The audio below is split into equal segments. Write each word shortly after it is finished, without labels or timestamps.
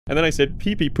And then I said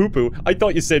pee-pee poo-poo. I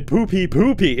thought you said poopy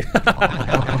poopy. Wait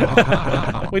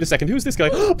a second, who's this guy?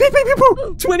 Pee-pee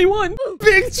poo-poo! 21!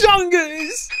 Big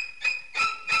chungus!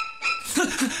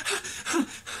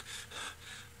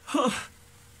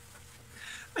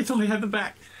 I thought I had them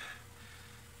back.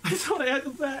 I thought I had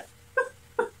them back.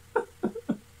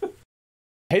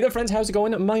 Hey there friends, how's it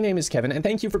going? My name is Kevin, and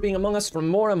thank you for being among us for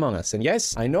more Among Us. And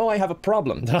yes, I know I have a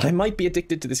problem. I might be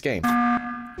addicted to this game.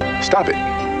 Stop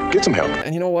it. Get some help.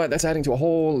 And you know what? That's adding to a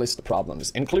whole list of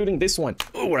problems, including this one.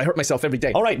 Oh, where I hurt myself every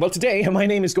day. All right, well today, my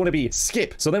name is going to be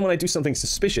Skip. So then when I do something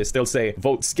suspicious, they'll say,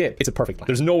 vote Skip. It's a perfect plan.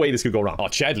 There's no way this could go wrong. Oh,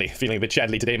 Chadley. Feeling a bit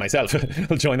Chadley today myself.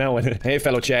 I'll join that one. Hey,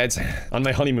 fellow Chads. On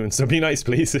my honeymoon, so be nice,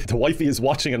 please. The wifey is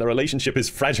watching and the relationship is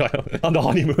fragile on the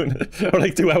honeymoon. Or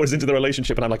like 2 hours into the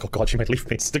relationship and I'm like, oh God, she might leave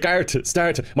me. Start.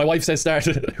 My wife says start.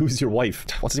 Who's your wife?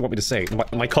 What does he want me to say?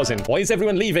 My cousin. Why is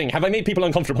everyone leaving? Have I made people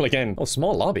uncomfortable again? Oh,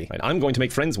 small lobby. Right, I'm going to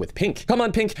make friends with Pink. Come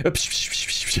on, Pink. I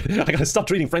gotta stop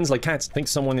treating friends like cats. I think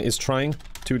someone is trying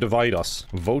to divide us.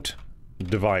 Vote.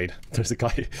 Divide. There's a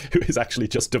guy who is actually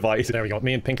just divide. There we go.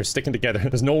 Me and Pink are sticking together.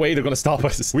 There's no way they're gonna stop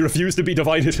us. We refuse to be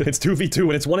divided. It's 2v2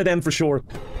 and it's one of them for sure.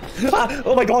 Ah,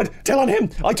 oh my God. Tell on him.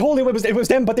 I told him it was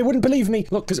them, but they wouldn't believe me.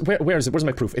 Look, cause where is it? Where's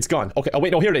my proof? It's gone. Okay. Oh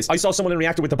wait, no, here it is. I saw someone in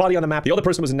reactor with the body on the map. The other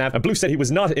person was in nav. And Blue said he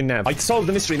was not in nav. I solved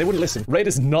the mystery and they wouldn't listen. Red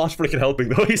is not freaking helping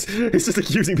though. He's just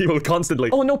accusing people constantly.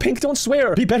 Oh no, Pink, don't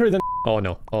swear. Be better than. Oh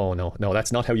no. Oh no. No,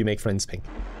 that's not how you make friends, Pink.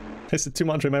 I said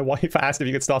to Andre, my wife asked if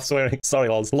you could stop swearing. Sorry,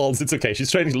 lols, it's okay. She's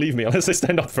trying to leave me unless I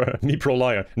stand up for her. Me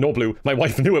pro-liar. No, Blue. My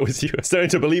wife knew it was you. I'm starting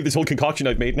to believe this whole concoction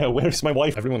I've made now. Where's my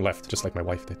wife? Everyone left, just like my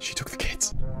wife did. She took the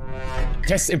kids.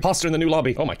 Yes, imposter in the new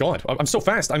lobby. Oh my God. I'm so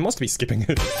fast. I must be skipping.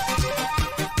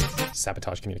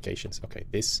 Sabotage communications. Okay,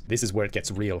 this is where it gets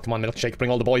real. Come on, Milkshake,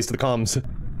 bring all the boys to the comms.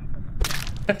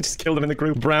 I just killed him in the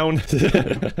group. Brown.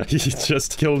 He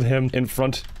just killed him in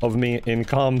front of me in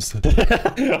comms.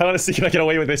 I want to see, can I get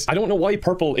away with this? I don't know why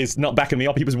Purple is not backing me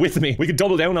up. He was with me. We could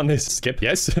double down on this. Skip,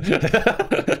 yes.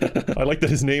 I like that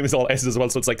his name is all S's as well,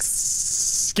 so it's like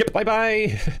Skip,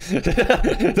 bye-bye.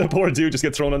 The poor dude just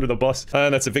gets thrown under the bus.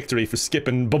 And that's a victory for Skip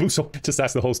and Babuso. Just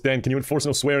ask the host then, can you enforce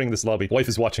no swearing in this lobby? Wife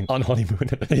is watching on honeymoon.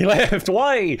 He left.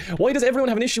 Why? Why does everyone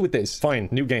have an issue with this? Fine,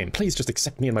 new game. Please just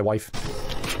accept me and my wife.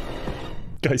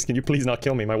 Guys, can you please not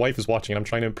kill me? My wife is watching and I'm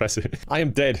trying to impress her. I am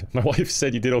dead. My wife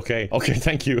said you did okay. Okay,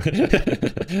 thank you.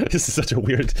 This is such a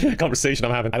weird conversation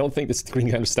I'm having. I don't think this screen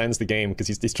guy understands the game because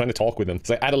he's trying to talk with him. He's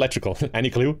like, add electrical.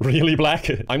 Any clue? Really black?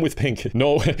 I'm with Pink.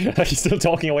 No. He's still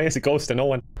talking away as a ghost to no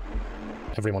one.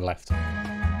 Everyone left.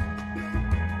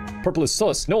 Purple is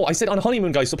sus. No, I said on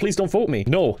honeymoon, guys, so please don't vote me.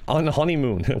 No, on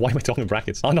honeymoon. Why am I talking in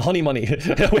brackets? On honey money.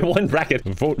 With one bracket.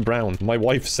 Vote Brown. My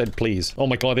wife said please. Oh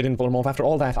my God, they didn't vote him off after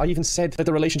all that. I even said that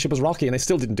the relationship was rocky and they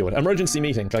still didn't do it. Emergency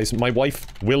meeting. Guys, my wife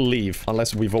will leave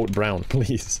unless we vote Brown.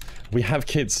 Please. We have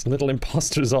kids. Little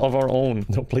imposters of our own.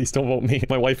 No, please don't vote me.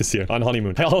 My wife is here. On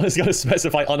honeymoon. I always gotta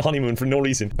specify on honeymoon for no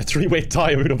reason. A 3-way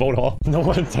tie, we would have voted off. No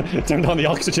one turned on the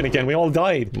oxygen again. We all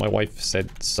died. My wife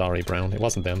said, sorry, Brown. It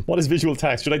wasn't them. What is visual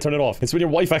text? Should I turn it off? It's when your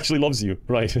wife actually loves you.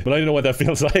 Right. But I don't know what that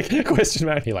feels like. Question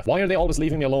mark. He left. Why are they always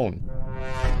leaving me alone?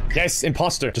 Yes,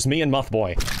 imposter. Just me and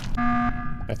Mothboy.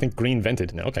 I think Green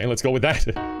vented. Okay, let's go with that.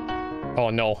 Oh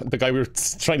no, the guy we were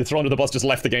trying to throw under the bus just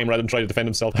left the game rather than try to defend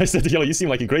himself. I said to Yellow, you seem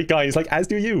like a great guy. He's like, as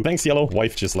do you. Thanks, Yellow.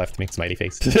 Wife just left me. Smiley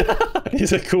face.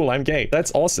 He's like, cool, I'm gay.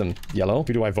 That's awesome. Yellow.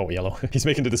 Who do I vote, Yellow? He's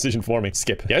making the decision for me.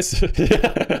 Skip. Yes?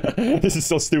 This is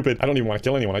so stupid. I don't even want to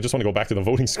kill anyone. I just want to go back to the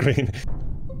voting screen.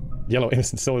 Yellow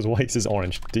innocent, so is white, this is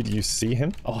orange. Did you see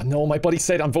him? Oh no, my buddy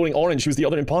said I'm voting orange. He was the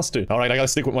other imposter. Alright, I gotta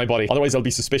stick with my buddy. Otherwise I'll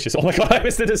be suspicious. Oh my God, I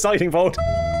missed the deciding vote.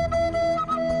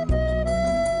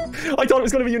 I thought it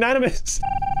was gonna be unanimous.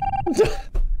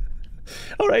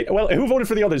 Alright, well, who voted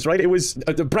for the others, right? It was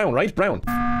Brown, right? Brown.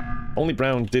 Only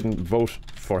Brown didn't vote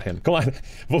for him. Come on,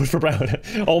 vote for Brown.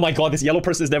 Oh my God, this yellow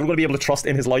person is never going to be able to trust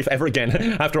in his life ever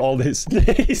again after all this.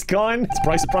 He's gone.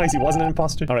 Surprise, surprise, he wasn't an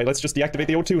imposter. Alright, let's just deactivate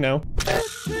the O2 now.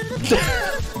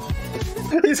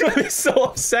 He's gonna be so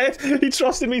upset. He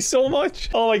trusted me so much.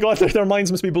 Oh my God, their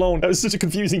minds must be blown. That was such a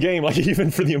confusing game, like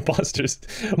even for the imposters.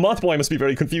 Mothboy must be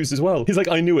very confused as well. He's like,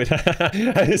 I knew it.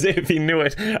 As if he knew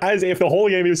it. As if the whole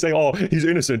game he was saying, oh, he's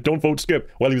innocent, don't vote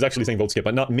Skip. Well, he was actually saying vote Skip,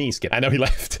 but not me, Skip. And now he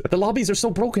left. The lobbies are so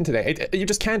broken today. You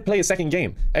just can't play a second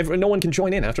game. No one can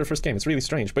join in after a first game. It's really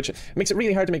strange, but it makes it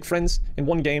really hard to make friends in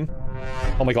one game.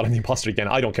 Oh my God, I'm the imposter again.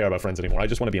 I don't care about friends anymore. I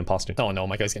just want to be imposter. Oh no,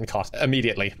 my guy's getting caught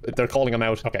immediately. They're calling him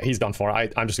out. Okay, he's done for.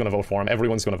 I'm just gonna vote for him.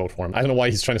 Everyone's gonna vote for him. I don't know why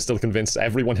he's trying to still convince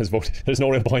everyone has voted. There's no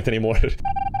real point anymore.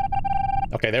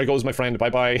 Okay, there goes my friend.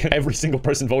 Bye-bye. Every single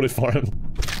person voted for him.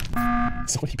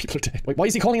 So many people are dead. Wait, why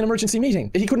is he calling an emergency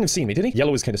meeting? He couldn't have seen me, did he?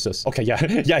 Yellow is kind of sus. Okay, yeah.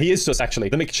 Yeah, he is sus, actually.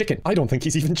 The McChicken. I don't think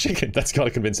he's even chicken. That's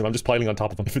gotta convince him. I'm just piling on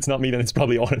top of him. If it's not me, then it's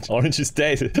probably Orange. Orange is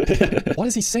dead. What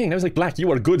is he saying? I was like, Black,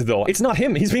 you are good, though. It's not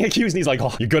him. He's being accused, and he's like,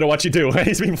 oh, you're good at what you do.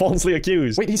 He's being falsely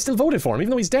accused. Wait, he still voted for him,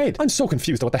 even though he's dead. I'm so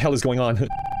confused at what the hell is going on.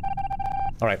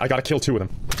 Alright, I gotta kill 2 of them.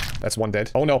 That's 1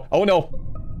 dead. Oh, no. Oh, no.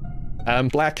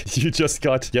 Black, you just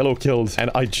got Yellow killed,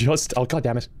 and I just... Oh, god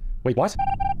damn it. Wait, what?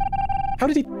 How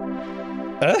did he...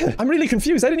 I'm really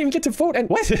confused. I didn't even get to vote, and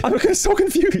what? I'm so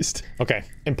confused. Okay,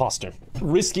 imposter.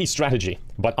 Risky strategy,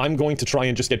 but I'm going to try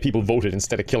and just get people voted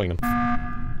instead of killing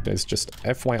them. It's just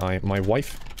FYI, my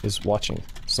wife is watching,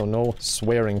 so no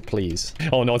swearing, please.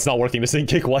 Oh no, it's not working. This thing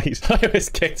kick white. I was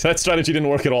kicked. That strategy didn't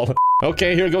work at all.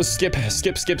 Okay, here goes Skip.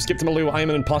 Skip to Malou. I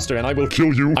am an imposter, and I will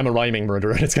kill you. I'm a rhyming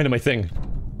murderer. It's kind of my thing.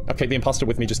 Okay, the imposter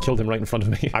with me just killed him right in front of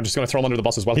me. I'm just gonna throw him under the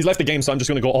bus as well. He's left the game, so I'm just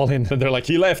gonna go all in. And they're like,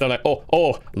 he left. I'm like,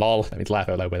 oh, lol. I mean, laugh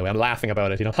out loud, by the way. I'm laughing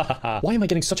about it, you know. Why am I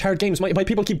getting such hard games? My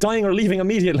people keep dying or leaving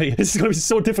immediately. This is gonna be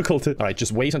so difficult. Alright,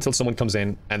 just wait until someone comes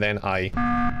in, and then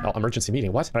Oh, emergency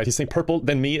meeting, what? Alright, he's saying purple,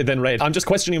 then me, then red. I'm just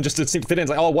questioning him just to fit in. It's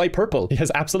like, oh, why purple? He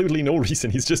has absolutely no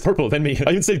reason. He's just purple, then me.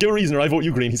 I even said, give a reason or I vote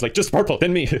you green. He's like, just purple,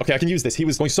 then me. Okay, I can use this. He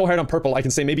was going so hard on purple, I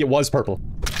can say maybe it was purple.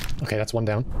 Okay, that's 1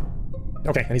 down.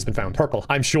 Okay, and he's been found. Purple,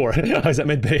 I'm sure. I was at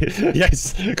mid-bay.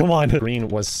 Yes, come on. Green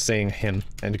was saying him,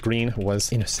 and green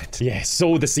was innocent. Yes,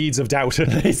 sow the seeds of doubt.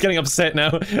 He's getting upset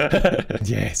now.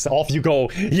 Yes, off you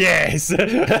go. Yes!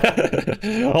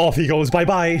 Off he goes,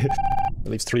 bye-bye. It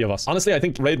leaves 3 of us. Honestly, I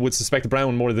think red would suspect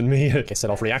brown more than me. Okay, set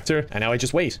off reactor, and now I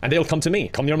just wait. And they'll come to me.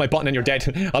 Come near my button and you're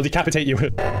dead. I'll decapitate you.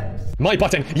 My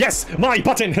button! Yes! My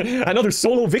button! Another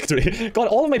solo victory. God,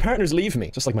 all of my partners leave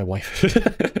me. Just like my wife.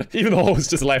 Even though I was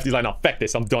just left, he's like, no, feck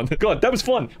this, I'm done. God, that was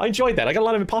fun. I enjoyed that. I got a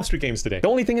lot of imposter games today. The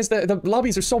only thing is that the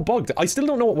lobbies are so bugged. I still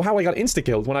don't know how I got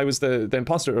insta-killed when I was the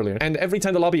imposter earlier. And every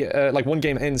time the lobby, like 1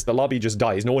 game ends, the lobby just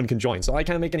dies. No one can join, so I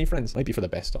can't make any friends. Might be for the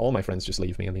best. All my friends just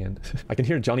leave me in the end. I can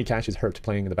hear Johnny Cash's Hurt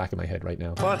playing in the back of my head right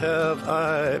now. What have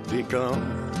I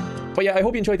become? But yeah, I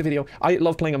hope you enjoyed the video. I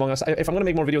love playing Among Us. If I'm gonna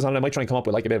make more videos on it, I might try and come up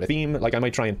with like a bit of a theme. Like I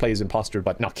might try and play as imposter,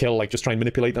 but not kill, like just try and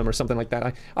manipulate them or something like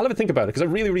that. I'll have a think about it, because I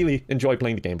really enjoy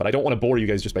playing the game, but I don't want to bore you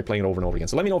guys just by playing it over and over again.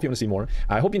 So let me know if you want to see more.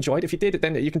 I hope you enjoyed. If you did,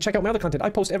 then you can check out my other content. I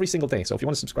post every single day, so if you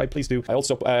want to subscribe, please do. I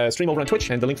also stream over on Twitch,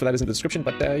 and the link for that is in the description.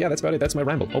 But yeah, that's about it. That's my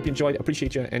ramble. Hope you enjoyed,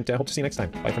 appreciate you, and hope to see you next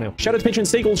time. Bye for now. Shout out to patrons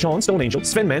Stay Gold Sean, Stone Angel,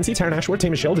 Sven Mancy, Taryn Ashworth, Tay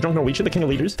Michelle, The Drunk Norwegian, The King of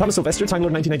Leaders, Thomas Sylvester, Time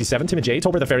Lord 1997, Timmy J,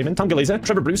 Tober the Ferryman, Tom Galeza,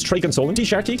 Trevor Bruce, Trey Consolan, T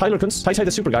Sharky, Tyler Kunz, Ty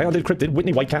the Super Guy, Aldid Cryptid,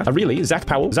 Whitney Whitecat, Aureli, Zach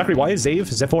Powell, Zachary Wise, Zave,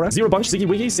 Zephora, Zero Bunch, Ziggy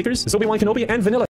Wiggy, Stickers, Zobi Wan Kenobi, and Vanilla.